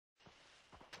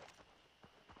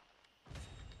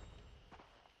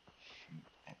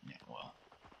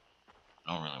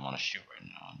want to shoot right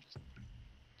now.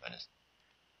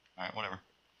 Alright, whatever.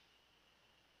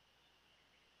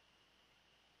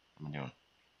 What am I doing?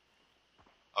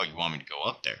 Oh, you want me to go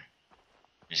up there?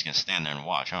 You're just gonna stand there and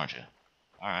watch, aren't you?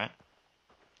 Alright.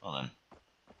 Well then.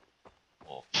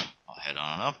 Well, I'll head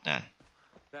on up then.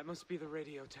 That must be the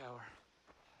radio tower.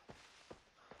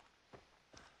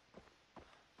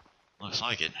 Looks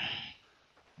like it.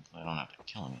 Hopefully I don't have to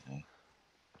kill anything.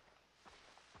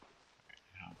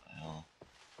 How the hell?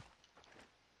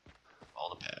 All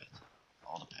the path.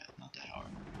 All the path, not that hard.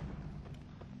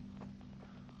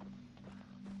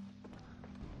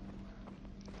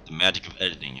 The magic of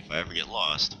editing. If I ever get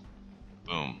lost,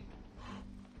 boom.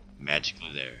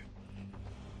 Magically there.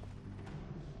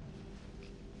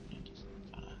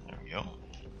 There we go.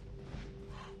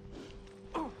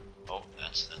 Oh,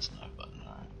 that's not a button.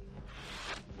 Alright.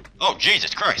 Oh,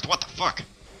 Jesus Christ, what the fuck?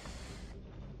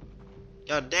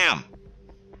 God damn.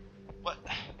 What?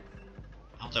 I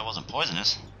hope that wasn't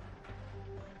poisonous.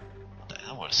 What the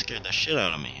hell would have scared the shit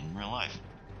out of me in real life?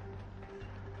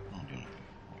 I'm not doing it.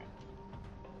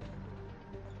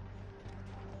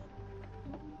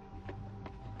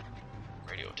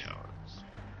 Radio towers.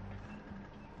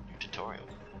 New tutorial.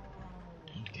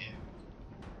 Don't care.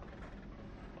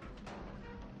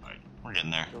 Alright, we're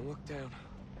getting there. Don't look down.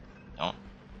 Don't.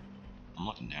 I'm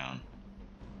looking down.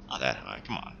 Not that high,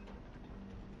 come on.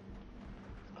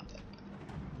 Not that bad.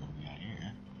 What do we got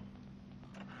here?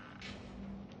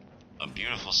 A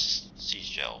beautiful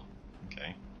seashell.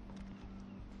 Okay.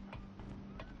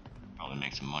 Probably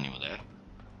make some money with that.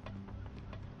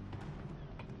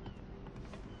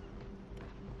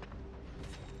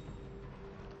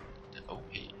 The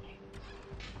OP.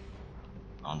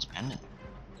 Bronze pendant.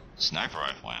 Sniper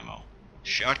rifle ammo.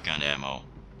 Shotgun ammo.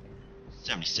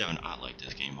 77. I like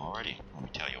this game already. Let me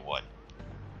tell you what.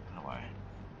 How do I?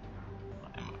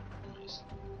 Ammo.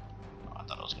 Oh, I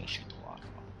thought I was gonna shoot the lock.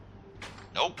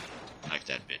 Nope. Knife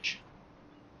that bitch.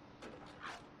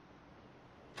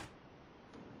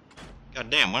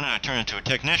 God damn, when did I turn into a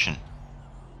technician?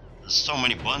 There's so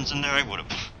many buttons in there,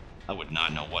 I would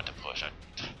not know what to push.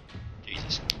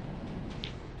 Jesus.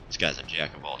 This guy's a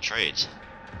jack of all trades.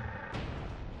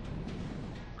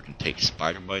 Freaking take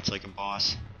spider bites like a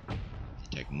boss.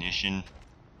 Technician.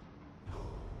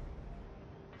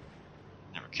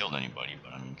 Never killed anybody,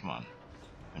 but I mean, come on.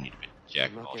 I need to be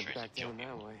jack of all trades to kill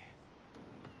people.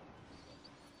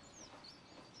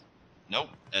 Nope,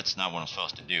 that's not what I'm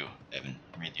supposed to do, Evan.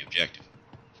 Read the objective.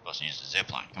 I'm supposed to use the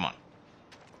zip line. Come on.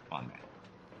 Come on, man.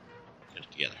 Get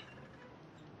it together.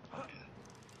 Okay.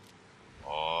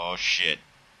 Oh, shit.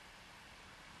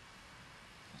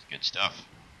 That's good stuff.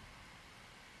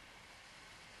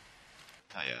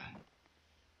 Oh, yeah.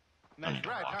 Don't need to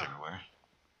walk everywhere.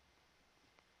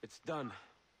 It's done.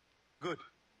 Good.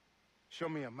 Show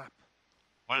me a map.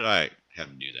 Why did I have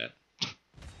to do that?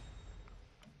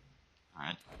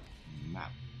 Alright.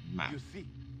 Map. You see,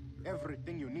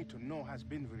 everything you need to know has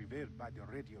been revealed by the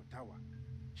radio tower.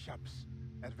 Shops,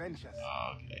 adventures.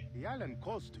 Okay. The island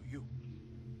calls to you.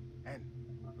 And,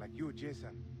 like you,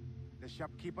 Jason, the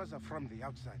shopkeepers are from the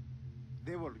outside.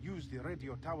 They will use the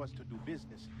radio towers to do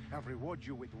business and reward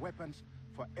you with weapons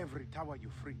for every tower you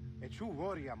free. A true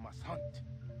warrior must hunt.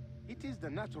 It is the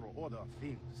natural order of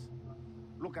things.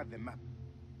 Look at the map.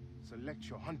 Select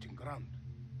your hunting ground.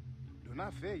 Do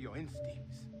not fear your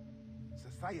instincts.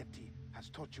 Society has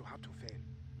taught you how to fail,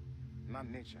 not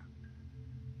nature.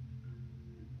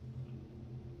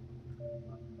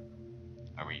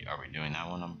 Are we doing that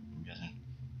one? I'm guessing.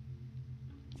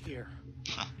 Here.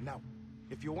 Now,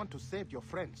 if you want to save your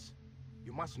friends,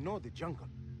 you must know the jungle.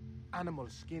 Animal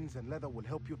skins and leather will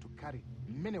help you to carry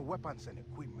many weapons and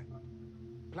equipment.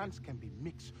 Plants can be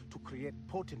mixed to create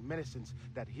potent medicines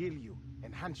that heal you,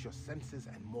 enhance your senses,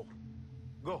 and more.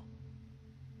 Go.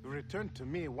 Return to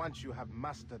me once you have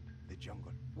mastered the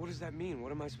jungle. What does that mean?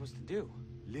 What am I supposed to do?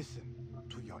 Listen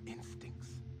to your instincts.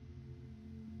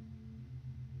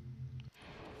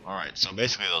 Alright, so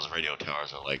basically those radio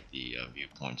towers are like the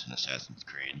viewpoints in Assassin's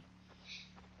Creed.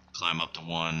 Climb up to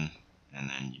one, and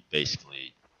then you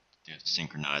basically do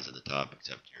synchronize at the top,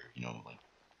 except you're, you know, like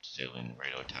sailing the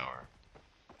radio tower.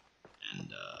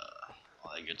 And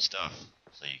all that good stuff.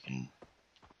 So you can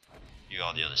do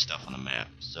all the other stuff on the map.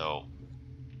 So,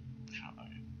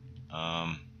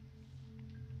 man.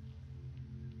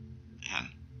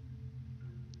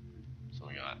 So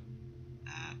we got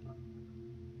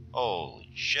holy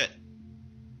shit.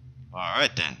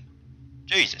 Alright then.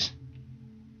 Jesus.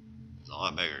 It's a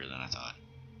lot bigger than I thought.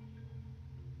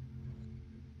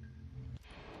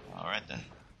 Alright then.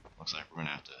 Looks like we're gonna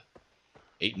have to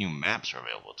 8 new maps are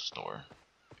available at the store.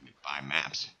 Maybe buy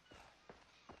maps.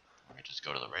 just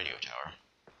go to the radio tower.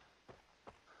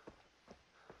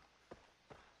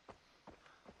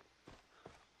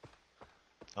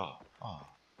 Oh,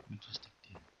 majestic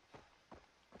deer.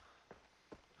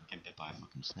 Get bit by a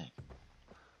fucking snake.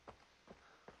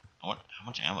 How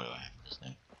much ammo do I have for this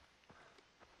thing?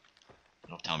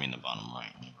 It'll tell me in the bottom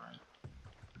right whenever I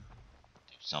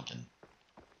do something.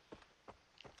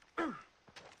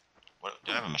 What?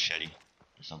 Do I have a machete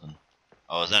or something?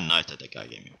 Oh, is that a knife that guy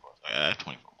gave me before? I have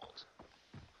 24 bullets.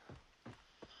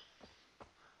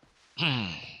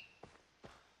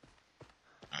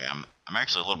 Okay, I'm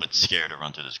actually a little bit scared to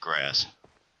run through this grass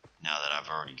now that I've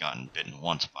already gotten bitten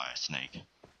once by a snake. And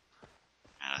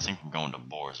I think I'm going to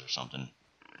boars or something.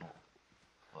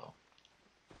 Hello.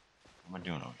 What am I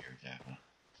doing over here exactly?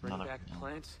 Bring back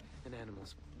plants and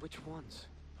animals. Which ones?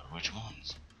 Which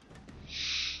ones?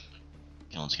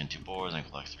 Kill and skin 2 boars and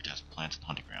collect 3 types of plants and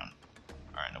hunting ground.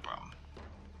 Alright, no problem.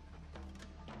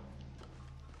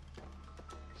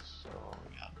 So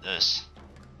we got this.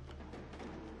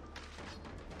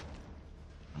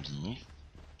 Crimson leaf.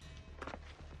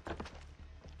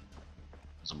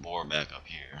 There's a boar back up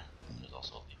here. And there's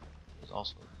also a leaf. There's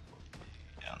also a leaf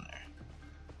down there.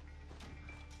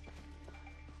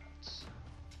 Let's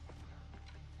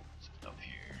get up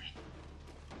here.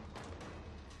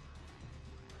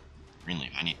 Green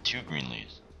leaf. I need 2 green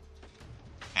leaves.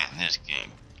 Man, this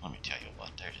game, let me tell you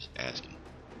what, they're just asking.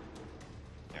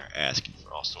 They're asking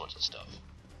for all sorts of stuff.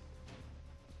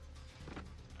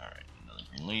 Alright, another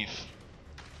green leaf.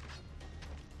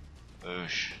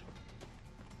 Boosh.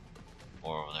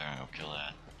 Or over there, and go kill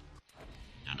that.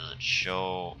 Now, does it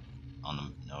show on the...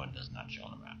 No, it does not show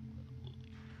on the map.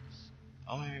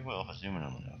 Oh, maybe it will if I zoom in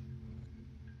on the note.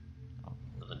 Oh,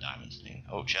 where the diamonds thing.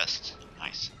 Oh, chests.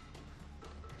 Nice.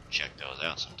 Check those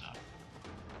out sometime.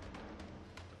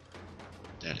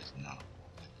 That is not...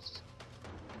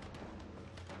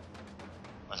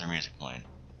 Why's there music playing?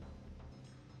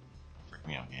 Freak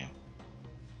me out, game.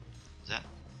 Is that...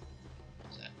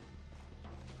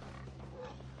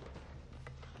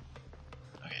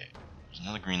 Okay, there's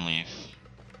another green leaf.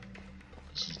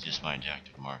 This is just my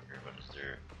objective marker, but is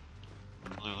there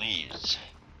blue leaves?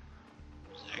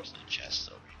 There's actually chests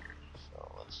over here,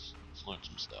 so let's loot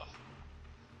some stuff.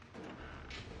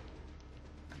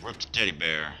 Ripped teddy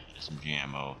bear, SMG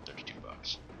ammo, 32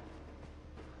 bucks.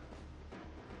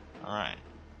 Alright.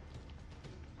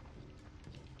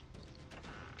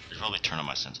 Should probably turn on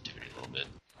my sensitivity a little bit.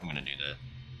 I'm gonna do that.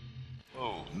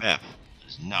 Whoa, map. That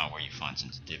is not where you find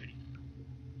sensitivity.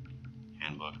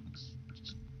 Handbook.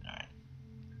 Alright.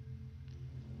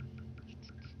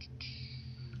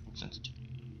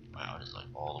 Sensitivity. Wow, it is like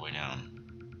all the way down.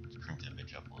 Let's crank that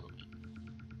bitch up a little bit.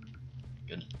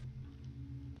 Good.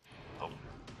 Oh.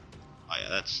 Oh yeah,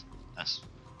 that's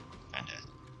fantastic.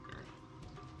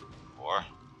 Or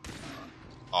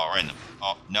oh, right in the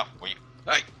oh no, where you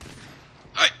hey!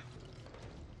 Hey!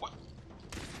 What?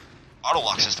 Auto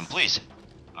lock system, please.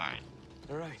 Alright.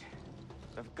 Alright.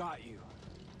 I've got you.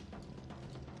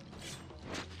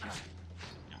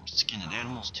 And we're skinning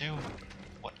animals too?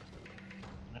 What?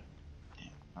 Damn.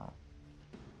 Oh.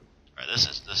 Alright, this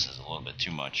is a little bit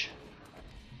too much.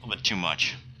 A little bit too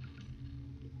much.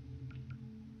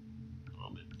 A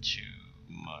little bit too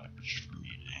much for me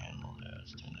to handle that.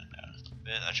 Let's turn that down just a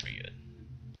bit. That should be good.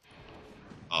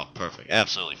 Oh, perfect.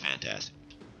 Absolutely fantastic.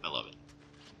 I love it.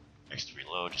 X3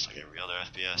 reload just like every other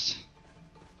FPS.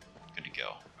 Good to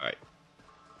go. Alright.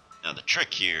 Now the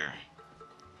trick here,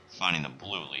 finding the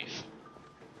blue leaf.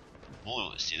 The blue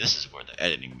leaf, see, this is where the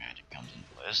editing magic comes into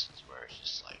play. This is where it's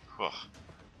just like, whew.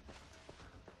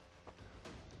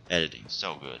 Editing,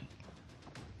 so good.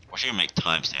 Wish I could make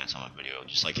timestamps on my video,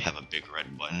 just like have a big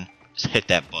red button. Just hit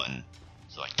that button.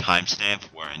 So like timestamp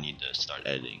where I need to start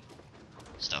editing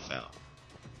stuff out.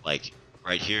 Like,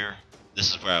 right here, this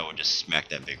is where I would just smack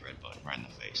that big red button right in the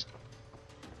face.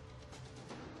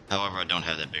 However, I don't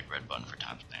have that big red button for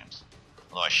timestamps.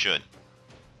 Although I should.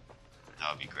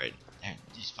 That would be great. Damn,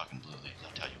 these fucking blue leaves,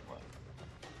 I'll tell you what.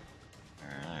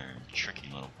 They're tricky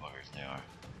little buggers, they are.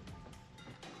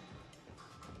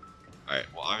 Alright,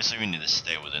 well obviously we need to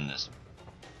stay within this,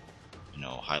 you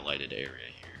know, highlighted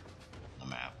area here on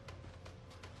the map.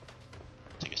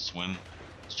 Take a swim.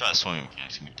 Let's try the swimming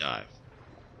mechanics. Can we dive?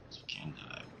 So we can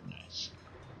dive. Nice.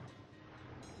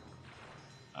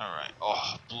 Alright.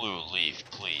 Oh, blue leaf,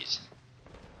 please.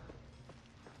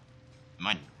 Am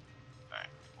I... Alright,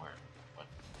 where? What?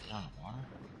 Is it on the water?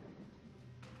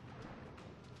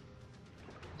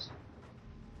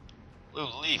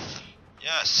 Blue leaf.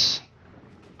 Yes!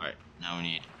 Alright, now we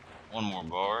need one more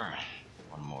bar.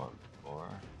 One more bar.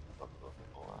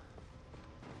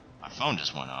 My phone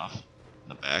just went off in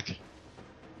the back.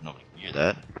 nobody can hear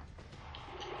that.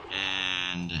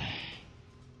 And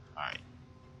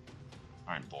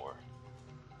alright, boar.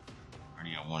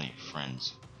 Already got one of your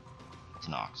friends. It's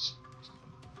an ox.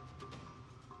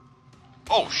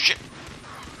 Oh shit!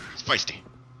 It's feisty.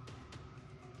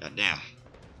 Goddamn.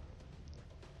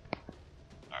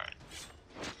 Alright.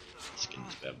 Let's get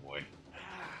this bad boy.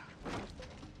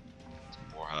 Some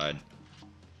boar hide.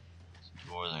 Some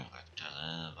doors and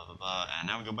blah blah blah. And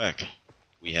now we go back.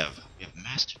 We have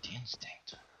mastered the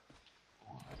instinct.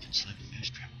 Oh, we can select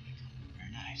fast travel.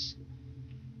 Very nice.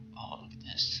 Oh, look at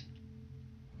this.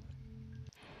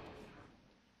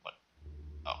 What?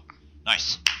 Oh,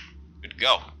 nice. Good to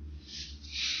go.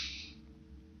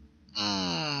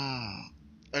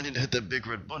 I need to hit that big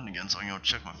red button again so I can go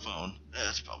check my phone.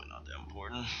 That's probably not that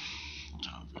important. What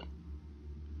time is it?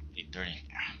 8:30.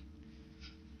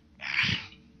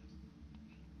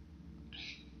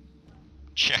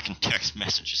 Checking text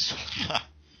messages.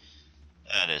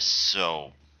 That is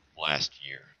so last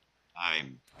year.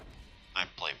 I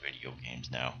play video games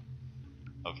now.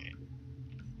 Okay.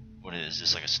 What is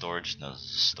this, like a storage? No, this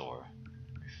is a store.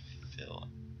 Refill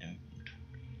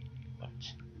inventory. What?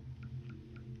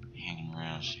 Hanging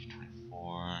around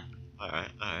 24.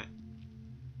 Alright. Alright,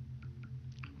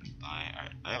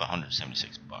 I have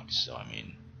 176 bucks, so I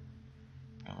mean,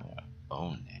 I'm gonna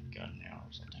own that gun now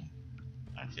or something.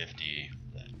 950.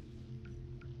 That.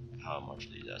 How much are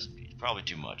these SMPs? Probably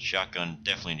too much. Shotgun,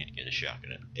 definitely need to get a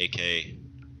shotgun. AK.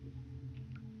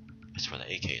 I swear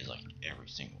the AK is like every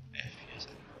single FPS.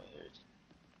 It's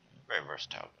very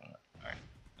versatile gun. Alright.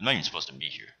 I'm not even supposed to be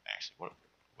here, actually. What?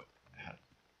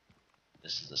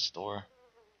 This is the store.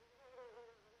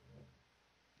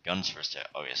 Guns for sale.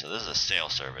 Okay, so this is a sale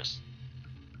service.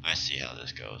 I see how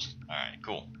this goes. Alright,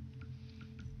 cool.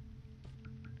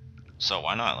 So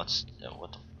why not? Let's.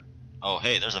 What the? Oh,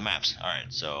 hey, there's the maps.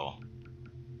 Alright, so.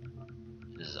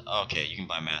 This is. Okay, you can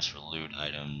buy maps for loot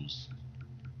items.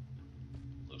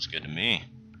 Looks good to me.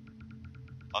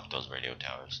 Fuck those radio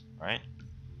towers, right?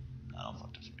 I don't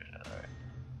fuck those radio towers. Alright.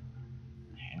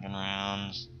 Handgun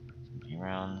rounds.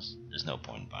 Rounds. There's no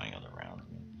point in buying other rounds.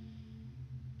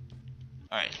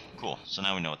 Alright, cool. So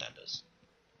now we know what that does.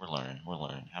 We're learning.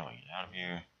 How do I get out of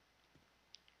here?